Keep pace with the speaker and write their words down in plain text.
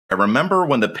remember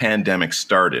when the pandemic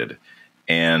started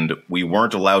and we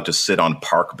weren't allowed to sit on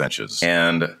park benches.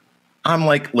 And I'm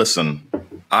like, listen,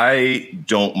 I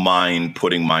don't mind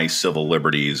putting my civil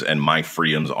liberties and my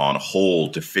freedoms on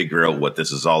hold to figure out what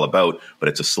this is all about, but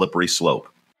it's a slippery slope.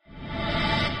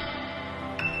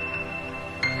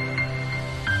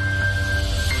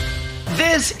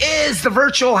 This is the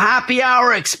virtual happy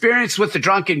hour experience with the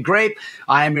Drunken Grape.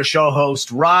 I am your show host,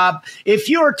 Rob. If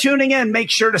you are tuning in, make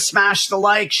sure to smash the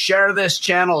like, share this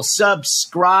channel,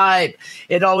 subscribe.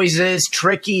 It always is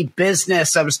tricky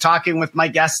business. I was talking with my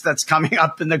guest that's coming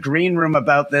up in the green room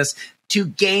about this to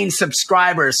gain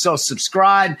subscribers. So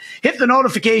subscribe, hit the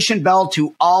notification bell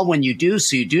to all when you do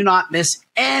so you do not miss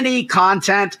any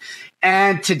content.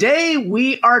 And today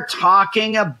we are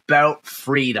talking about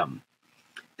freedom.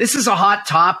 This is a hot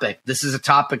topic. This is a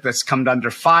topic that's come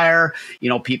under fire. You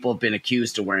know, people have been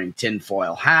accused of wearing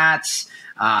tinfoil hats.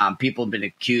 People have been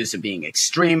accused of being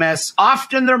extremists.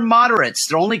 Often they're moderates.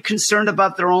 They're only concerned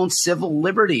about their own civil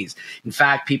liberties. In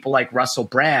fact, people like Russell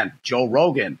Brand, Joe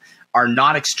Rogan, are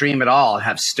not extreme at all,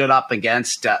 have stood up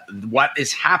against what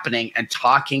is happening and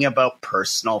talking about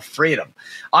personal freedom.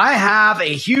 I have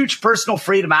a huge personal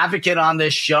freedom advocate on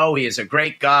this show. He is a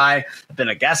great guy. I've been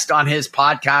a guest on his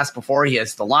podcast before. He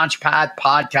has the Launchpad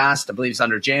podcast. I believe he's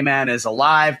under J-Man is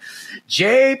Alive.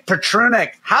 Jay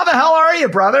Petrunik, how the hell are you,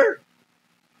 brother?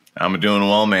 I'm doing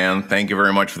well, man. Thank you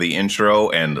very much for the intro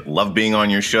and love being on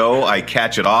your show. I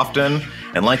catch it often.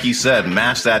 And like you said,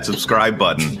 mash that subscribe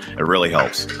button. It really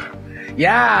helps.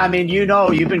 Yeah, I mean, you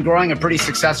know, you've been growing a pretty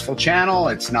successful channel.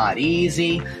 It's not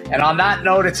easy. And on that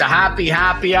note, it's a happy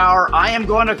hour. I am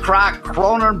going to crack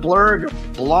Kronenberg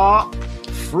Blanc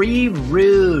Free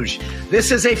Rouge. This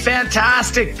is a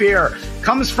fantastic beer.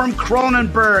 Comes from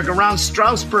Kronenberg around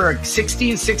Strasbourg,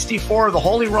 1664, the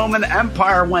Holy Roman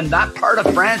Empire, when that part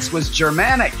of France was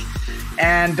Germanic.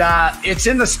 And it's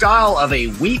in the style of a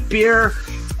wheat beer.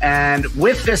 And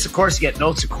with this, of course, you get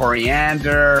notes of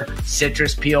coriander,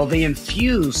 citrus peel. They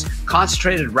infuse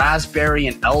concentrated raspberry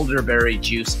and elderberry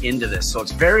juice into this. So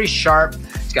it's very sharp.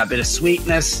 It's got a bit of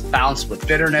sweetness, balanced with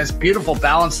bitterness. Beautiful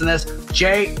balance in this.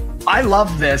 Jay, I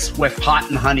love this with hot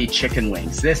and honey chicken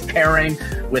wings. This pairing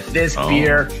with this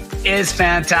beer is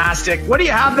fantastic. What do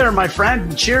you have there, my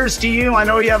friend? Cheers to you. I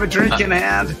know you have a drink in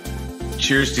hand.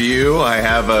 Cheers to you. I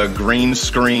have a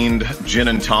green-screened gin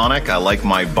and tonic. I like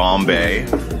my Bombay.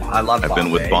 I love Bombay. I've been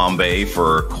with Bombay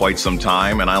for quite some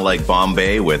time, and I like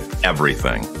Bombay with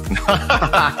everything.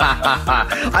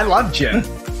 I love gin.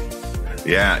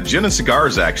 Yeah, gin and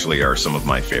cigars actually are some of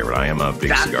my favorite. I am a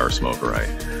big cigar smoker.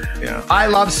 I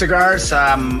love cigars.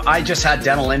 I just had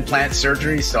dental implant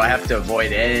surgery, so I have to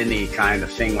avoid any kind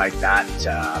of thing like that.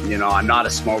 You know, I'm not a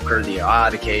smoker. The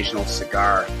odd occasional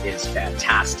cigar is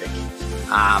fantastic.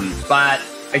 But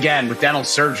again, with dental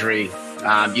surgery,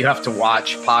 you have to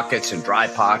watch pockets and dry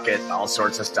pocket, all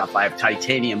sorts of stuff. I have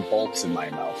titanium bolts in my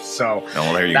mouth. So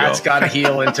that's got to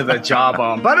heal into the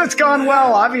jawbone. But it's gone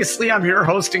well. Obviously, I'm here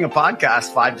hosting a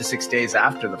podcast 5 to 6 days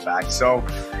after the fact. So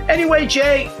anyway,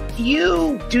 Jay,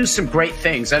 you do some great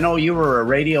things. I know you were a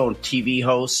radio and TV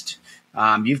host.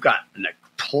 You've got a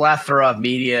plethora of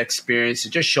media experience.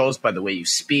 It just shows by the way you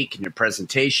speak and your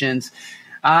presentations.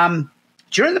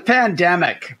 During the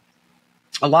pandemic,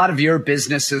 a lot of your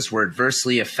businesses were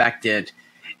adversely affected,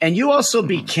 and you also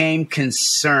became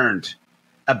concerned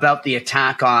about the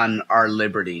attack on our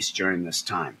liberties during this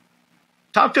time.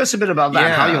 Talk to us a bit about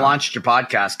that, how you launched your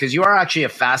podcast, because you are actually a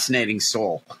fascinating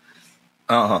soul.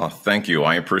 Oh, thank you.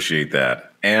 I appreciate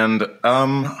that. And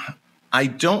I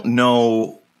don't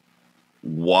know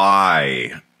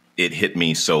why it hit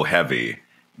me so heavy,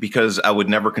 because I would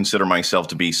never consider myself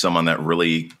to be someone that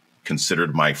really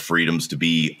considered my freedoms to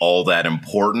be all that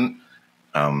important.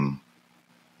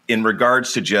 In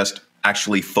regards to just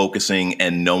actually focusing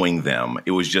and knowing them,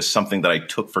 it was just something that I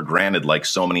took for granted like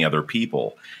so many other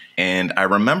people. And I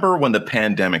remember when the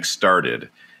pandemic started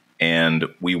and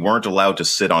we weren't allowed to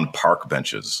sit on park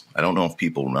benches. I don't know if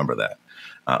people remember that.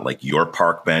 Like your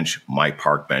park bench, my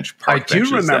park bench, park benches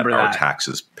do remember that our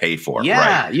taxes pay for.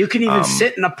 Yeah, right. You can even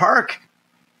sit in a park.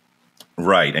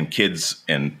 Right, and kids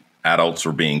and adults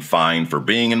were being fined for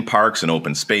being in parks and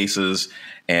open spaces.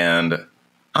 And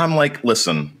I'm like,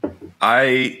 listen,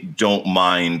 I don't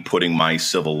mind putting my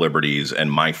civil liberties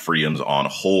and my freedoms on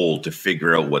hold to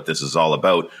figure out what this is all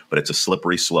about, but it's a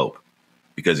slippery slope.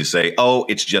 Because you say, oh,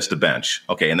 it's just a bench.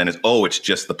 Okay, and then it's, oh, it's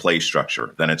just the play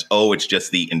structure. Then it's, oh, it's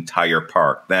just the entire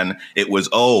park. Then it was,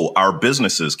 oh, our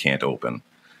businesses can't open.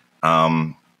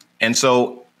 And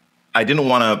so I didn't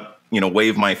want to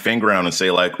wave my finger around and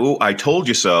say like, "Ooh, I told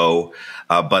you so."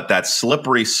 But that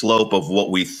slippery slope of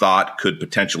what we thought could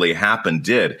potentially happen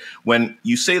did. When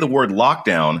you say the word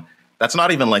lockdown, that's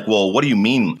not even like, well, what do you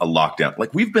mean a lockdown?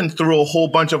 Like, we've been through a whole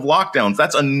bunch of lockdowns.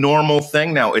 That's a normal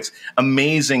thing now. It's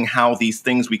amazing how these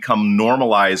things become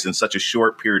normalized in such a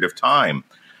short period of time.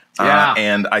 Yeah.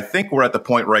 And I think we're at the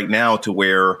point right now to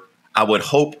where I would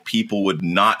hope people would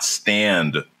not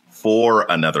stand for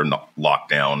another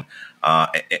lockdown,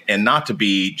 and not to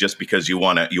be just because you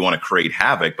want to create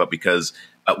havoc, but because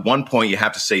at one point you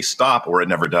have to say stop, or it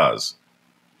never does.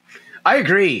 I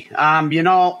agree.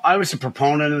 I was a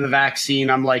proponent of the vaccine.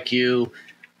 I'm like you.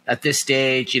 At this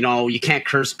stage, you can't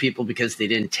curse people because they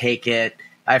didn't take it.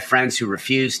 I have friends who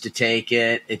refused to take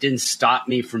it. It didn't stop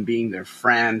me from being their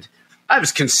friend. I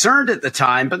was concerned at the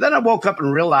time, but then I woke up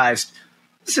and realized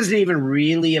this isn't even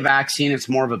really a vaccine. It's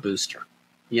more of a booster.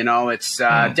 It's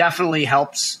definitely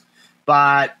helps.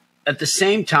 But at the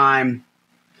same time,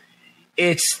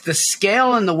 it's the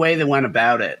scale and the way they went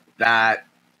about it that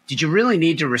did you really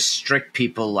need to restrict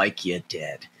people like you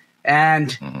did?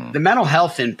 And the mental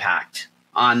health impact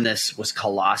on this was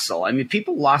colossal. I mean,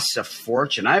 people lost a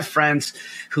fortune. I have friends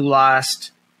who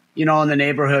lost, in the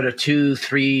neighborhood of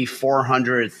 $200,000, $300,000,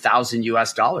 $400,000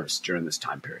 US during this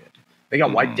time period. They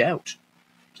got wiped out.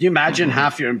 Can you imagine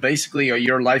half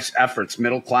your life's efforts,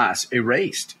 middle class,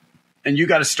 erased? And you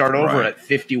got to start over at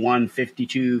 51,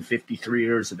 52, 53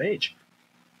 years of age.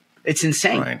 It's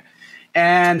insane. Right.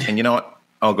 And you know what?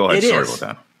 Oh, go ahead. Sorry about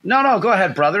that. No, go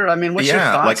ahead, brother. I mean, what's your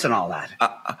thoughts on all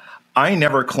that? I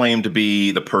never claim to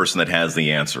be the person that has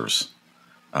the answers,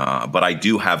 but I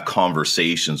do have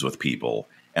conversations with people.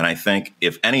 And I think,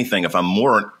 if anything, if I'm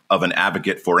more of an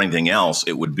advocate for anything else,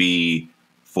 it would be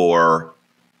for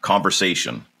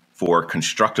conversation, for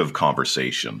constructive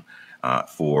conversation,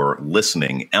 for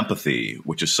listening, empathy,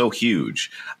 which is so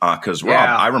huge. Because, Rob,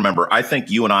 I remember, I think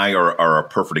you and I are a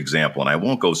perfect example, and I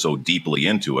won't go so deeply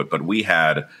into it, but we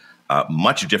had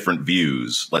much different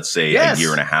views, let's say a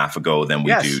year and a half ago than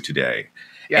we do today.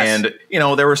 Yes. And,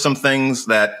 there were some things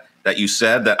that you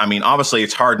said that, I mean, obviously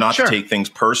it's hard not to take things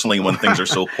personally when things are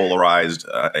so polarized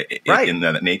in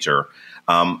that nature.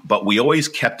 But we always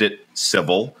kept it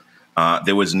civil.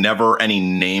 There was never any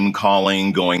name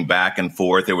calling going back and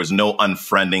forth. There was no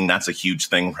unfriending. That's a huge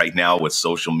thing right now with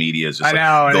social media. Is just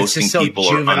ghosting people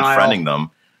or unfriending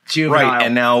them. Right.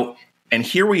 And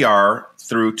here we are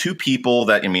through two people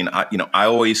that, I mean, I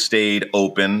always stayed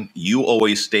open. You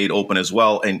always stayed open as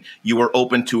well. And you were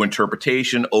open to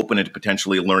interpretation, open to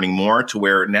potentially learning more, to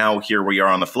where now here we are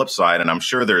on the flip side. And I'm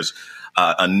sure there's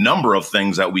a number of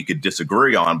things that we could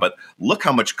disagree on, but look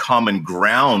how much common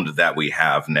ground that we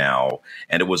have now.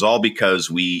 And it was all because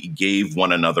we gave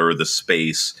one another the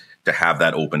space to have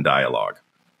that open dialogue.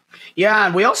 Yeah.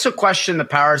 And we also question the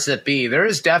powers that be. There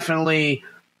is definitely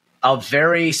a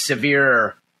very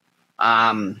severe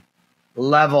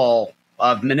level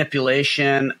of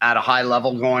manipulation at a high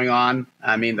level going on.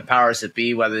 I mean, the powers that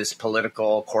be, whether it's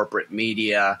political, corporate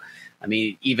media, I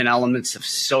mean, even elements of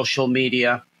social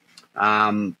media.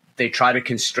 They try to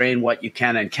constrain what you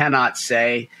can and cannot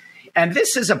say. And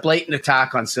this is a blatant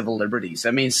attack on civil liberties.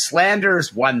 I mean, slander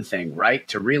is one thing, right?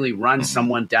 To really run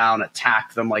someone down,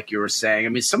 attack them like you were saying. I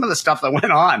mean, some of the stuff that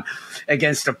went on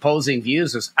against opposing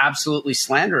views was absolutely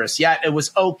slanderous. Yet it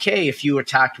was okay if you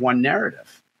attacked one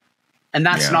narrative. And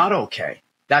that's not okay.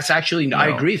 That's actually, I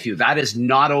agree with you. That is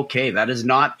not okay. That is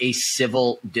not a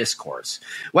civil discourse.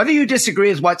 Whether you disagree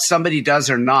with what somebody does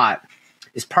or not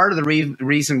is part of the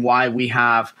reason why we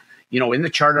have, in the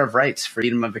Charter of Rights,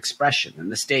 freedom of expression. In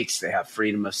the States, they have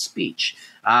freedom of speech.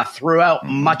 Throughout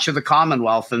much of the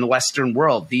Commonwealth and the Western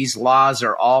world, these laws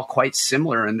are all quite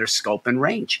similar in their scope and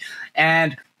range.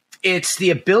 And it's the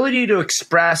ability to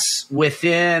express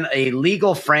within a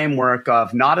legal framework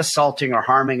of not assaulting or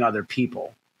harming other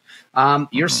people,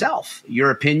 yourself,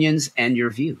 your opinions, and your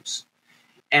views.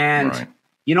 And,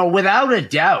 without a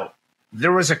doubt,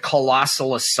 there was a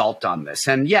colossal assault on this.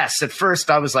 And yes, at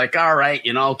first I was like, all right,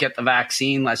 get the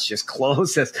vaccine. Let's just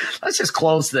close this. Let's just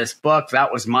close this book.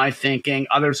 That was my thinking.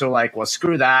 Others are like, well,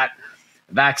 screw that.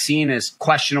 Vaccine is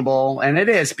questionable. And it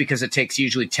is, because it takes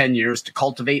usually 10 years to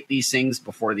cultivate these things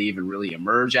before they even really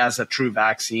emerge as a true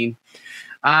vaccine.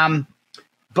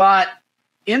 But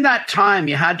in that time,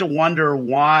 you had to wonder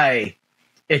why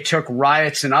it took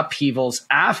riots and upheavals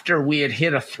after we had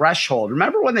hit a threshold.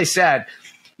 Remember when they said,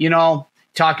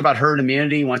 talk about herd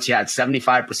immunity once you had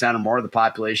 75% or more of the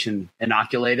population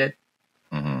inoculated?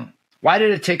 Why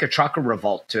did it take a trucker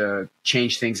revolt to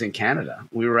change things in Canada?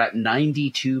 We were at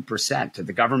 92%.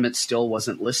 The government still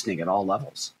wasn't listening at all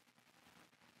levels.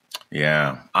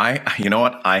 Yeah. You know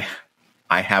what? I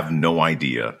I have no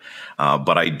idea.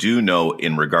 But I do know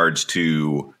in regards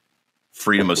to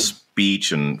freedom of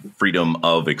speech and freedom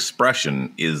of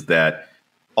expression is that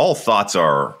all thoughts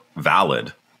are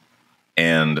valid.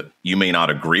 And you may not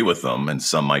agree with them, and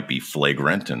some might be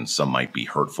flagrant and some might be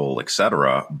hurtful,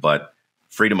 etc. But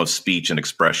freedom of speech and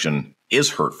expression is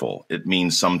hurtful. It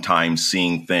means sometimes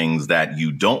seeing things that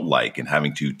you don't like and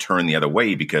having to turn the other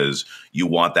way because you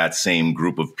want that same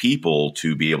group of people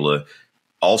to be able to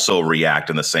also react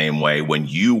in the same way when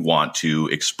you want to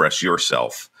express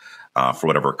yourself for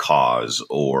whatever cause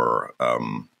or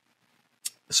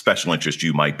special interest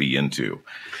you might be into.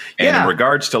 And in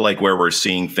regards to like where we're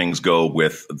seeing things go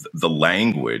with the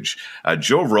language,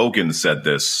 Joe Rogan said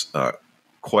this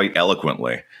quite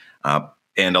eloquently.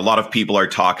 And a lot of people are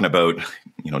talking about,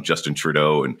 Justin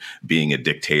Trudeau and being a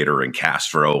dictator and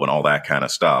Castro and all that kind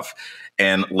of stuff.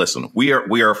 And listen, we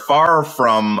are far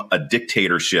from a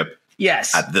dictatorship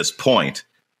at this point,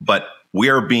 but we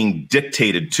are being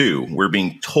dictated to. We're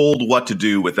being told what to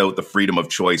do without the freedom of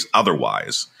choice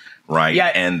otherwise. Right. Yeah,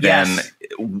 and then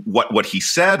what he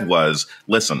said was,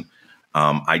 listen,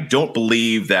 I don't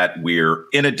believe that we're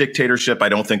in a dictatorship. I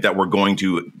don't think that we're going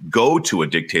to go to a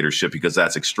dictatorship because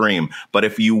that's extreme. But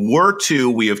if you were to,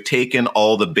 we have taken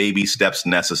all the baby steps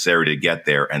necessary to get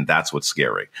there. And that's what's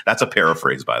scary. That's a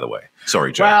paraphrase, by the way.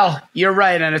 Sorry, Joe. Well, you're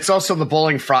right. And it's also the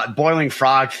boiling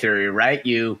frog theory, right?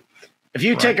 If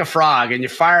you take a frog and you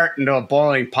fire it into a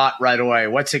boiling pot right away,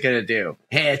 what's it going to do?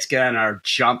 Hey, it's going to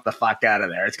jump the fuck out of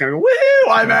there. It's going to go,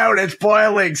 woohoo, I'm out. It's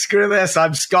boiling. Screw this.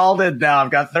 I'm scalded now. I've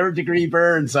got third-degree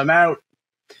burns. I'm out.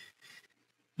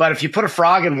 But if you put a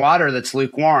frog in water that's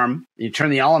lukewarm, you turn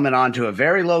the element on to a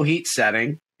very low heat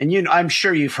setting, and I'm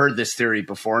sure you've heard this theory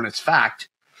before, and it's fact.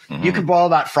 You can boil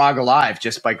that frog alive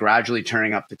just by gradually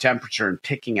turning up the temperature and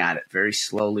picking at it very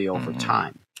slowly over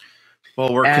time.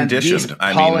 Well, we're conditioned.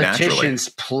 Politicians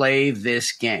play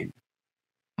this game.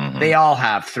 They all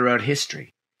have throughout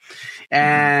history.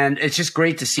 And it's just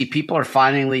great to see people are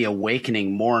finally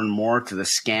awakening more and more to the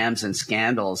scams and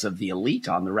scandals of the elite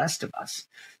on the rest of us.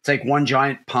 It's like one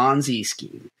giant Ponzi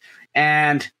scheme.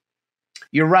 And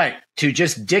you're right, to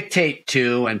just dictate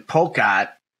to and poke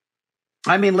at.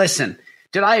 I mean, listen,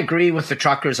 did I agree with the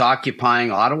truckers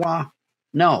occupying Ottawa?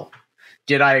 No.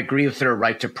 Did I agree with their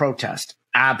right to protest?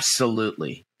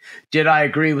 Absolutely. Did I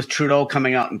agree with Trudeau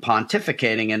coming out and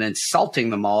pontificating and insulting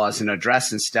them all as an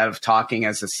address instead of talking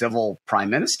as a civil prime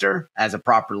minister, as a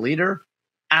proper leader?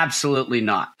 Absolutely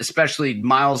not, especially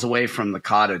miles away from the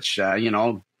cottage,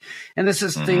 And this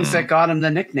is things that got him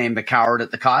the nickname, the coward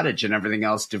at the cottage, and everything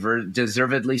else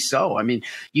deservedly so. I mean,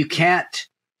 you can't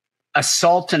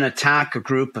assault and attack a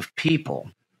group of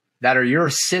people that are your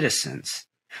citizens,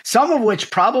 some of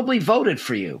which probably voted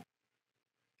for you,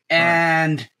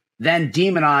 and then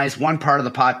demonize one part of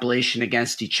the population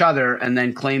against each other and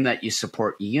then claim that you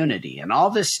support unity. And all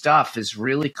this stuff has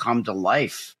really come to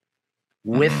life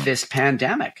with this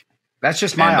pandemic. That's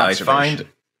just my observation.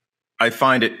 I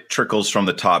find it trickles from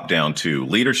the top down too.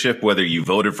 Leadership, whether you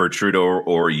voted for Trudeau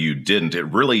or you didn't, it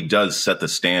really does set the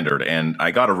standard. And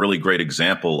I got a really great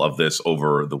example of this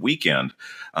over the weekend.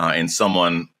 And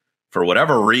someone, for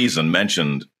whatever reason,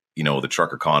 mentioned the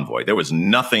trucker convoy. There was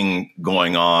nothing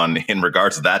going on in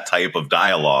regards to that type of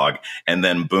dialogue. And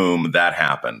then boom, that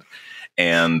happened.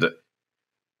 And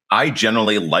I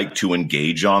generally like to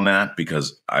engage on that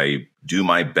because I do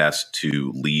my best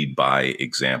to lead by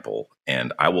example.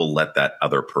 And I will let that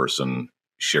other person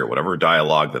share whatever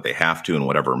dialogue that they have to in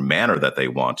whatever manner that they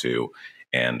want to.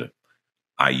 And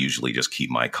I usually just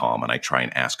keep my calm and I try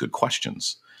and ask good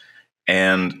questions.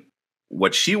 And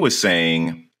what she was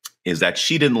saying is that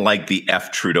she didn't like the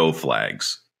F Trudeau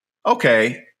flags.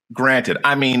 Okay, granted.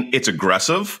 I mean, it's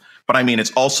aggressive, but I mean, it's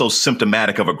also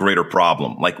symptomatic of a greater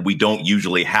problem. Like, we don't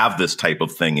usually have this type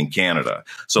of thing in Canada.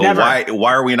 So why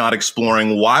are we not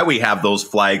exploring why we have those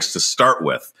flags to start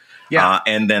with?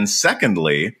 And then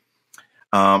secondly,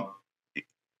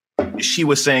 she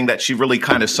was saying that she really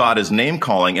kind of saw it as name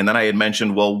calling. And then I had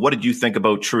mentioned, well, what did you think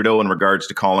about Trudeau in regards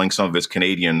to calling some of his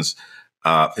Canadians,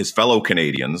 his fellow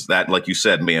Canadians that, like you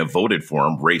said, may have voted for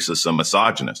him, racists and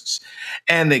misogynists?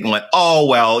 And they went, oh,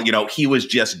 well, he was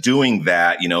just doing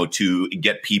that, to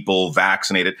get people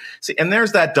vaccinated. See, and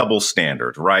there's that double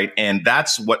standard, right? And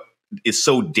that's what is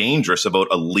so dangerous about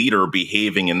a leader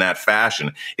behaving in that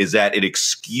fashion, is that it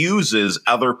excuses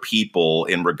other people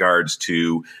in regards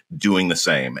to doing the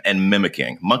same and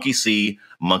mimicking. Monkey see,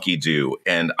 monkey do.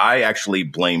 And I actually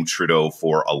blame Trudeau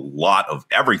for a lot of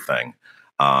everything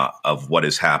of what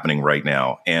is happening right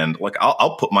now. And like,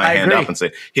 I'll put my hand up and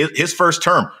say his first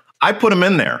term, I put him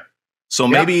in there. So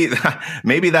maybe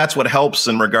that's what helps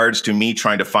in regards to me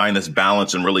trying to find this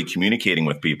balance and really communicating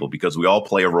with people, because we all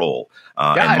play a role.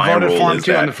 And I voted for him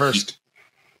too on the first.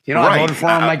 I voted for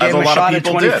him. I gave him a shot in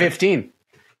 2015.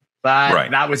 But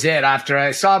that was it. After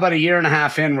I saw about a year and a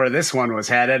half in where this one was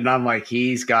headed, and I'm like,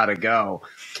 he's got to go.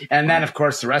 And then, of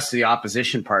course, the rest of the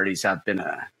opposition parties have been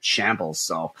a shambles.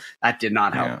 So that did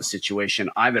not help the situation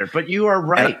either. But you are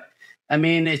right. I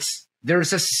mean,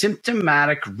 there's a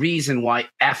symptomatic reason why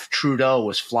F. Trudeau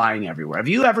was flying everywhere. Have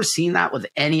you ever seen that with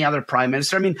any other prime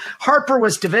minister? I mean, Harper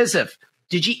was divisive.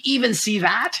 Did you even see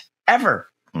that ever?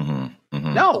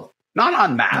 No, not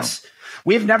en masse. No.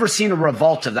 We've never seen a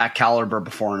revolt of that caliber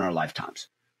before in our lifetimes.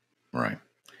 Right.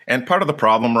 And part of the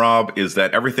problem, Rob, is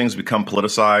that everything's become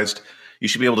politicized. You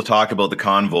should be able to talk about the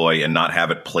convoy and not have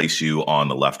it place you on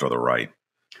the left or the right.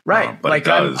 Right. But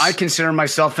I consider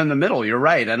myself in the middle. You're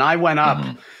right. And I went up.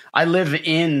 I live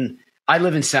in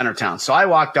Centertown. So I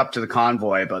walked up to the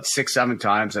convoy about 6-7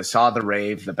 times. I saw the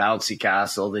rave, the bouncy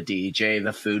castle, the DJ,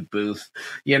 the food booth.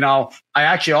 I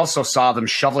actually also saw them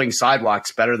shoveling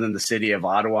sidewalks better than the city of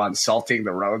Ottawa and salting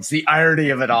the roads. The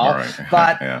irony of it all. Right.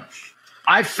 But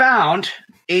I found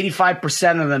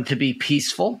 85% of them to be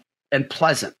peaceful and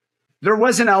pleasant. There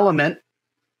was an element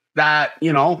that,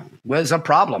 was a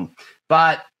problem.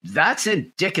 But that's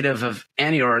indicative of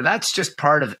that's just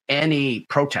part of any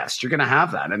protest. You're going to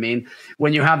have that. I mean,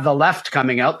 when you have the left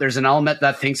coming out, there's an element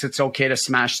that thinks it's okay to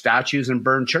smash statues and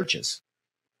burn churches.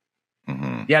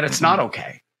 Yet it's not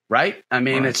okay, right? I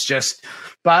mean, it's just,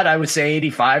 but I would say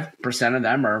 85% of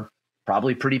them are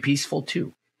probably pretty peaceful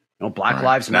too. Black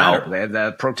Lives Matter. They had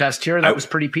the protest here. That was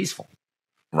pretty peaceful.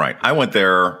 Right. I went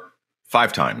there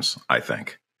 5 times, I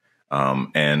think.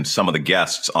 And some of the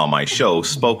guests on my show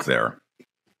spoke there.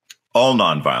 All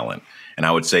nonviolent. And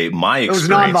I would say my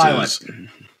experiences,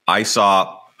 I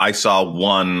saw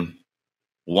one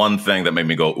thing that made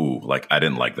me go, ooh, like I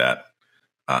didn't like that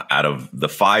out of the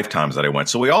 5 times that I went.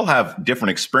 So we all have different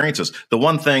experiences. The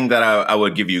one thing that I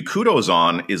would give you kudos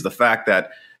on is the fact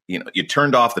that you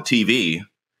turned off the TV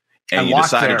and you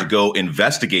decided to go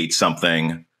investigate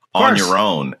something on your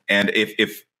own. And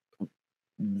if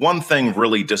one thing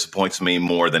really disappoints me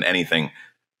more than anything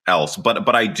else,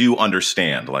 but I do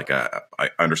understand, I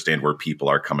understand where people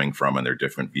are coming from and their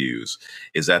different views,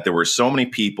 is that there were so many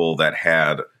people that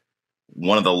had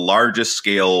one of the largest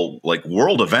scale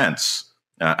world events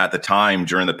at the time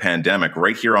during the pandemic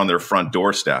right here on their front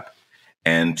doorstep,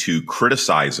 and to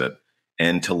criticize it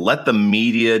and to let the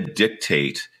media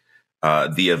dictate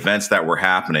the events that were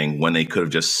happening when they could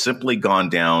have just simply gone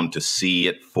down to see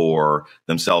it for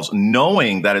themselves,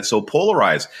 knowing that it's so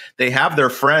polarized. They have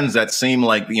their friends that seem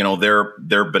like,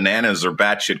 they're bananas or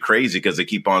batshit crazy because they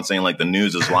keep on saying the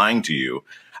news is lying to you.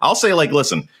 I'll say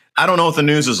listen, I don't know if the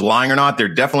news is lying or not. They're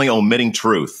definitely omitting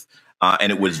truth.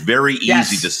 And it was very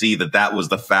easy to see that was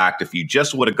the fact if you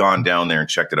just would have gone down there and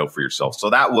checked it out for yourself.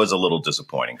 So that was a little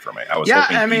disappointing for me. I was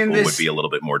hoping people would be a little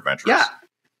bit more adventurous. Yeah.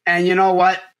 And you know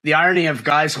what? The irony of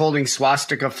guys holding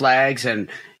swastika flags and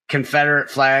Confederate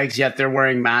flags, yet they're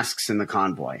wearing masks in the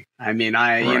convoy. I mean,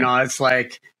 it's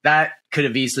like that could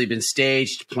have easily been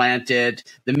staged, planted.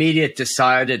 The media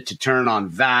decided to turn on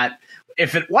that.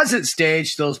 If it wasn't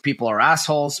staged, those people are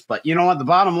assholes. But you know what? The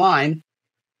bottom line,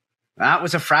 that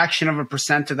was a fraction of a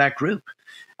percent of that group.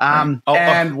 I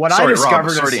discovered,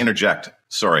 Rob, sorry to interject.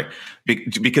 Sorry,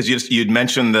 because you'd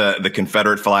mentioned the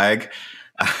Confederate flag.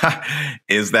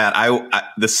 Is that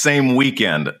the same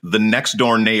weekend, the next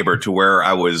door neighbor to where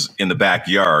I was in the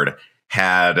backyard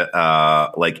had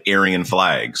Aryan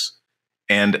flags,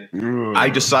 and I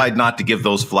decide not to give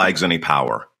those flags any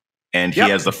power, and he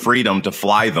has the freedom to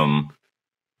fly them,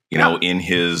 in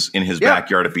his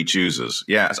backyard if he chooses.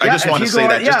 Yes, I just want to say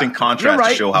that just in contrast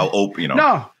to show how open.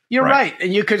 No, you're right,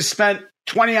 and you could have spent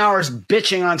 20 hours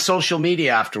bitching on social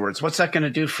media afterwards. What's that going to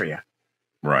do for you?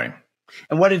 Right.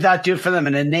 And what did that do for them?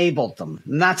 It enabled them.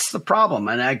 And that's the problem.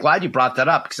 And I'm glad you brought that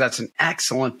up because that's an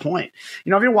excellent point.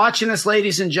 If you're watching this,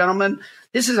 ladies and gentlemen,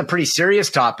 this is a pretty serious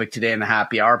topic today in the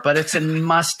happy hour, but it's a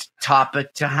must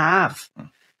topic to have.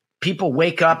 People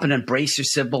wake up and embrace your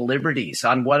civil liberties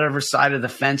on whatever side of the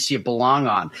fence you belong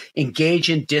on. Engage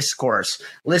in discourse.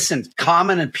 Listen,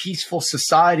 common and peaceful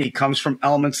society comes from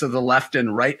elements of the left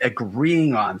and right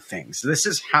agreeing on things. This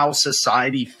is how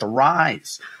society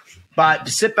thrives. But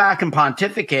to sit back and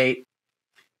pontificate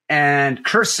and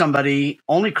curse somebody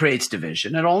only creates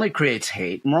division. It only creates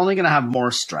hate. And we're only going to have more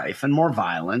strife and more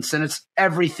violence. And it's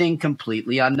everything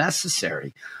completely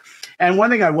unnecessary. And one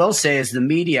thing I will say is the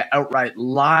media outright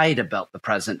lied about the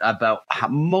president, about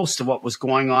most of what was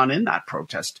going on in that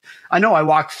protest. I know I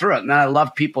walked through it, and I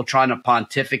love people trying to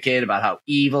pontificate about how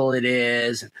evil it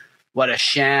is. what a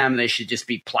sham. They should just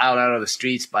be plowed out of the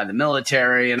streets by the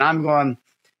military. And I'm going,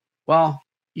 well,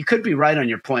 you could be right on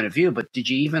your point of view, but did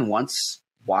you even once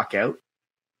walk out?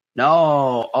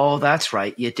 No. Oh, that's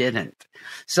right. You didn't.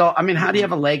 So, I mean, how do you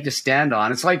have a leg to stand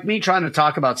on? It's like me trying to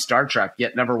talk about Star Trek,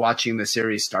 yet never watching the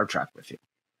series Star Trek with you.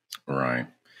 Right.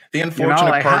 The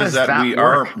unfortunate part is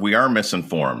that we are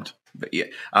misinformed.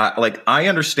 Like, I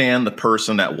understand the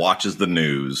person that watches the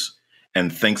news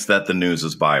and thinks that the news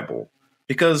is Bible,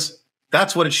 because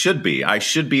that's what it should be. I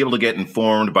should be able to get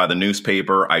informed by the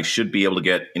newspaper. I should be able to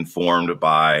get informed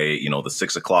by, you know, the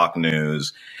 6 o'clock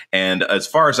news. And as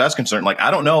far as that's concerned, like,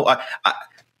 I don't know.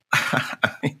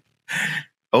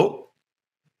 Oh,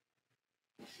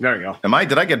 there you go.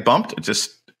 Did I get bumped?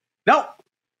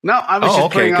 No, I was just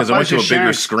okay, because I went to a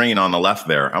bigger screen on the left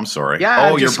there. I'm sorry. Yeah,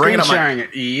 oh, you're bringing up sharing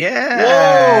it.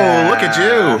 Yeah. Whoa, look at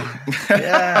you.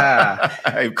 Yeah. I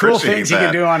appreciate cool things that. You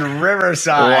can do on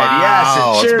Riverside.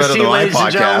 Wow, yes. Cheers to you, ladies podcast.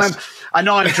 And gentlemen. I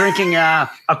know I'm drinking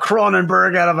a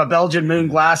Kronenberg out of a Belgian moon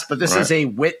glass, but this is a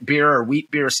wit beer or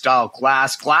wheat beer style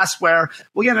glass. Glassware,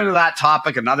 we'll get into that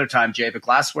topic another time, Jay, but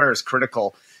glassware is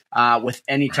critical. With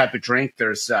any type of drink,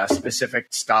 there's specific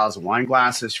styles of wine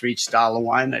glasses for each style of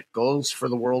wine that goes for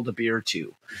the world of beer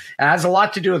too. And it has a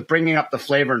lot to do with bringing up the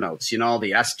flavor notes, you know,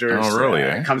 the esters. Oh, really?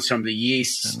 It comes from the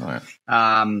yeast,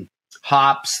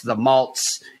 hops, the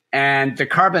malts, and the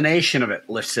carbonation of it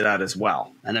lifts it out as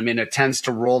well. And I mean, it tends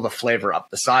to roll the flavor up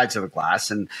the sides of the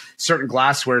glass, and certain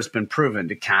glassware has been proven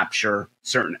to capture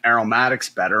certain aromatics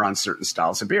better on certain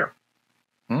styles of beer.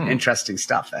 Interesting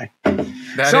stuff, eh?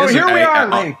 So here we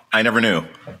are. I never knew.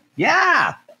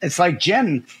 Yeah. It's like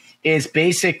gin is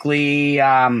basically,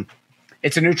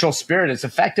 it's a neutral spirit. It's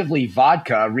effectively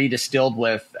vodka redistilled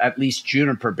with at least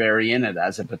juniper berry in it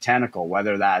as a botanical,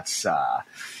 whether that's,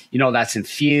 that's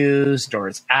infused or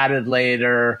it's added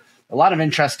later. A lot of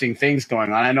interesting things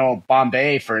going on. I know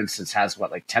Bombay, for instance, has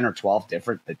 10 or 12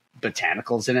 different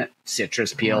botanicals in it.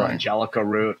 Citrus peel, angelica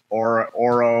root, oro,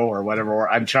 or whatever.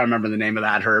 I'm trying to remember the name of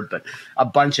that herb, but a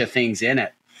bunch of things in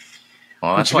it.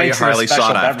 Well, that's why you're highly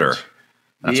sought after.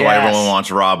 That's why everyone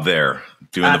wants Rob there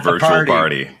doing the virtual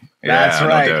party. Yeah, that's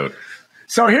right. No doubt.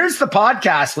 So here's the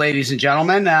podcast, ladies and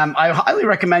gentlemen. I highly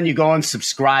recommend you go and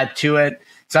subscribe to it.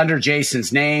 It's under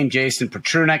Jason's name, Jason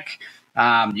Petrunik.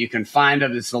 You can find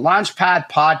it. It's the Launchpad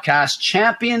Podcast,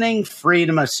 championing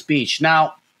freedom of speech.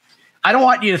 Now, I don't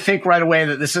want you to think right away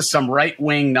that this is some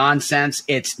right-wing nonsense.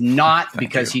 It's not,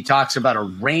 because he talks about a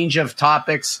range of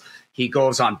topics. He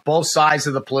goes on both sides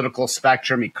of the political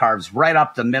spectrum. He carves right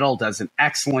up the middle, does an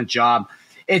excellent job.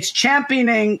 It's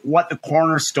championing what the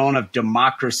cornerstone of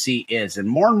democracy is, and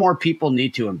more people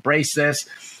need to embrace this.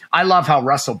 I love how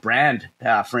Russell Brand,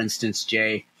 for instance,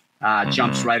 Jay,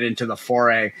 jumps right into the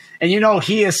foray. And,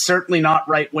 he is certainly not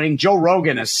right-wing. Joe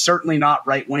Rogan is certainly not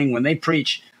right-wing. When they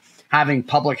preach having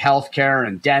public health care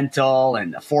and dental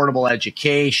and affordable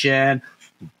education,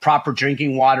 proper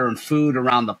drinking water and food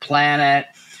around the planet,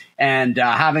 and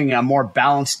having a more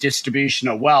balanced distribution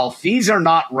of wealth, these are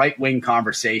not right-wing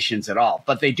conversations at all.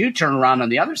 But they do turn around on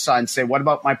the other side and say, what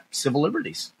about my civil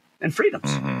liberties and freedoms?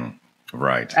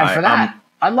 Right. And for that,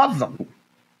 I love them.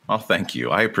 Oh, thank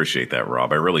you. I appreciate that,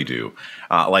 Rob. I really do.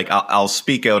 I'll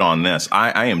speak out on this.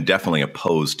 I am definitely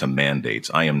opposed to mandates.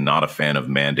 I am not a fan of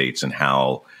mandates and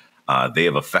how they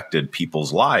have affected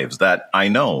people's lives that I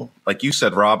know. Like you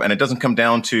said, Rob, and it doesn't come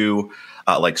down to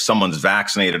like someone's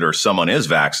vaccinated or someone is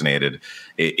vaccinated.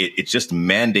 It's just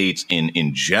mandates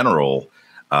in general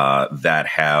that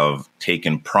have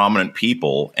taken prominent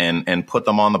people and put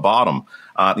them on the bottom.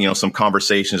 Some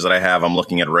conversations that I have, I'm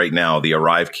looking at right now. The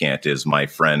Arrive Can't is my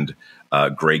friend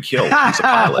Greg Hill. He's a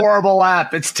pilot. Horrible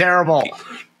app. It's terrible.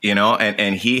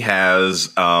 And he has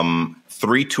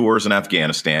 3 tours in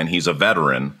Afghanistan. He's a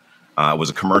veteran.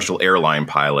 Was a commercial airline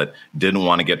pilot, didn't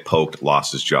want to get poked,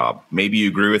 lost his job. Maybe you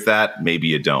agree with that, maybe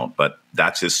you don't, but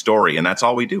that's his story, and that's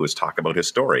all we do is talk about his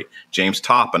story. James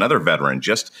Topp, another veteran,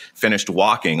 just finished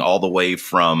walking all the way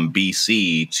from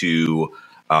BC to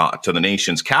the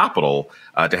nation's capital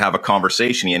to have a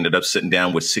conversation. He ended up sitting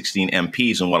down with 16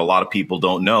 MPs, and what a lot of people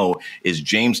don't know is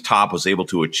James Topp was able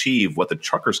to achieve what the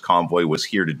Truckers Convoy was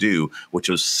here to do, which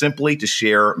was simply to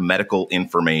share medical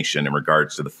information in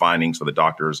regards to the findings for the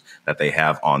doctors that they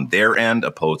have on their end,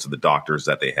 opposed to the doctors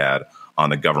that they had on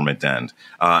the government end.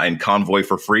 And Convoy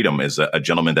for Freedom is a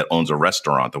gentleman that owns a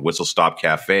restaurant, the Whistle Stop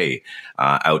Cafe,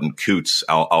 out in Coots,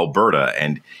 Alberta.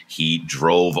 And he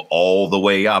drove all the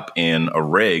way up in a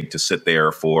rig to sit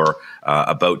there for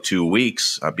about 2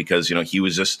 weeks because,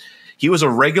 he was a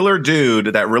regular dude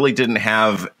that really didn't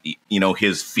have, you know,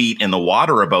 his feet in the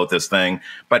water about this thing.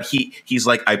 But he's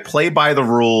like, I play by the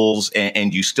rules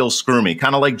and you still screw me.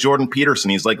 Kind of like Jordan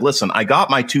Peterson. He's like, listen, I got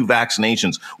my 2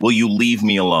 vaccinations. Will you leave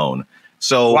me alone?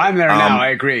 So well, I'm there now. I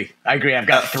agree. I've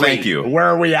got 3. Thank you. Where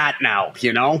are we at now?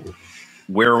 You know?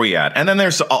 Where are we at? And then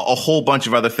there's a whole bunch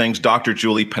of other things. Dr.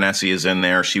 Julie Ponesse is in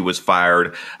there. She was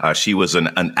fired. She was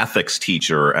an ethics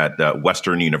teacher at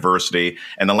Western University.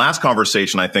 And the last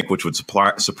conversation, I think, which would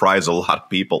surprise a lot of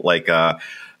people, like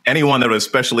anyone that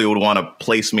especially would want to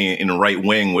place me in the right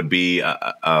wing would be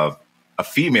a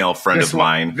female friend of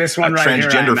mine. This one right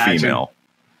transgender here, female.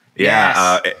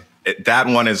 Yes. Yeah. That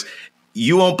one is...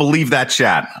 You won't believe that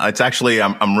chat. It's actually,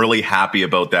 I'm really happy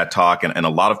about that talk. And a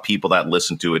lot of people that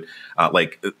listened to it,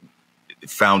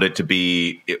 found it to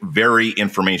be very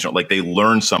informational. Like they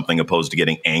learned something opposed to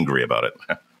getting angry about it.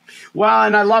 Well,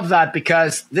 and I love that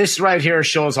because this right here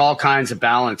shows all kinds of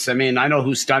balance. I mean, I know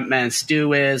who Stuntman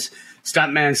Stu is.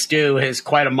 Stuntman Stu is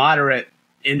quite a moderate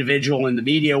individual in the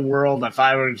media world. If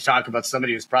I were to talk about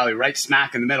somebody who's probably right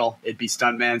smack in the middle, it'd be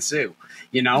Stuntman Stu.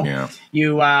 You know, yeah.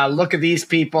 You look at these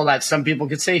people that some people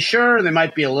could say, sure, they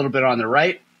might be a little bit on the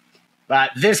right.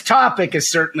 But this topic is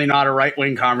certainly not a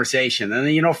right-wing conversation. And,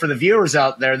 you know, for the viewers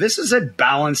out there, this is a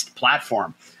balanced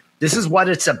platform. This is what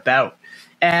it's about.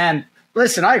 And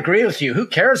listen, I agree with you. Who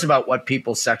cares about what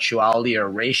people's sexuality or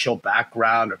racial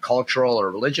background or cultural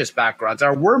or religious backgrounds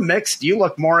are? We're mixed. You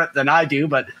look more than I do.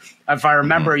 But if I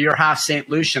remember, you're half St.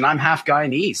 Lucian. I'm half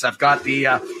Guyanese. I've got the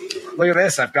look at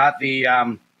this. I've got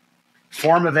the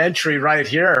form of entry right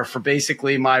here for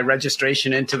basically my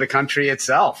registration into the country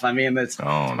itself. I mean, it's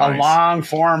nice. A long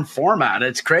form format.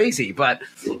 It's crazy. But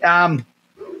yeah,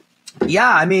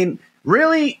 I mean,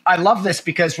 really, I love this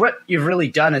because what you've really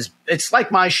done is it's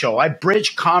like my show. I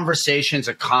bridge conversations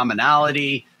of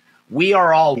commonality. We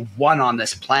are all one on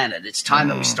this planet. It's time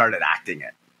that we started acting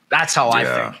it. That's how I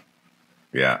think.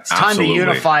 Yeah, it's time to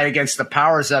unify against the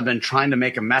powers that have been trying to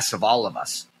make a mess of all of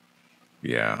us.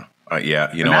 Yeah.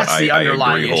 Yeah, you know, I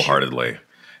agree wholeheartedly.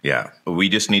 Yeah, we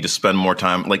just need to spend more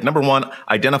time. Like, number one,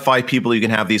 identify people you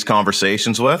can have these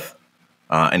conversations with.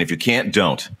 And if you can't,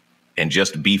 don't. And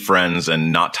just be friends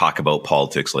and not talk about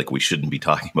politics like we shouldn't be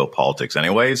talking about politics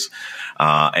anyways.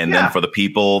 Then for the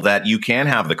people that you can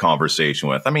have the conversation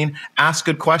with, I mean, ask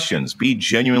good questions. Be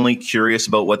genuinely curious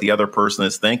about what the other person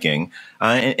is thinking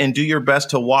and do your best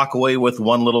to walk away with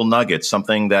one little nugget,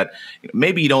 something that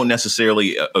maybe you don't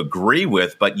necessarily agree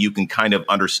with, but you can kind of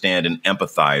understand and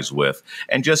empathize with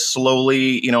and just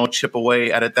slowly, you know, chip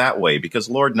away at it that way. Because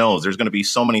Lord knows there's going to be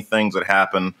so many things that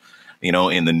happen, you know,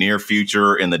 in the near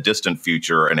future, in the distant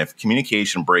future. And if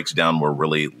communication breaks down, we're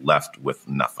really left with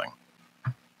nothing.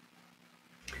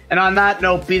 And on that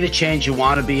note, be the change you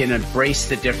want to be and embrace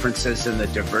the differences and the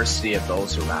diversity of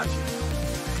those around you.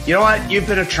 You know what? You've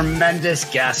been a tremendous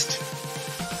guest.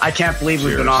 I can't believe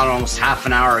we've been on almost half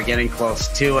an hour, getting close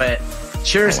to it.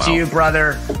 Cheers to you,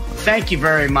 brother. Thank you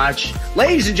very much.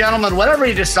 Ladies and gentlemen, whatever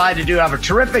you decide to do, have a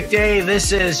terrific day.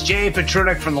 This is Jay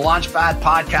Petrunik from the Launchpad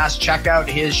Podcast. Check out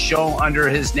his show under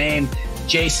his name,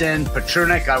 Jason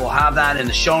Petrunik. I will have that in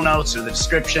the show notes or the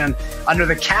description under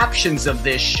the captions of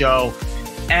this show.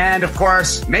 And, of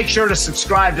course, make sure to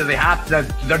subscribe to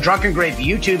the Drunken Grape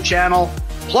YouTube channel.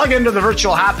 Plug into the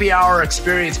Virtual Happy Hour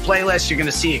Experience playlist. You're going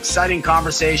to see exciting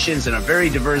conversations and a very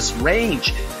diverse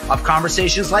range of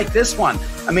conversations like this one.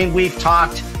 I mean, we've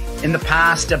talked in the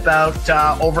past about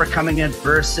overcoming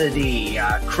adversity,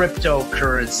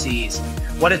 cryptocurrencies,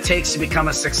 what it takes to become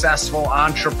a successful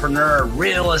entrepreneur,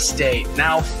 real estate,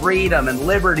 now freedom and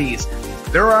liberties.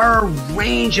 There are a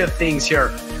range of things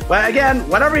here. But again,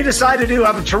 whatever you decide to do,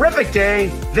 have a terrific day.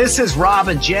 This is Rob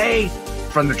and Jay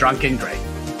from The Drunken Grape.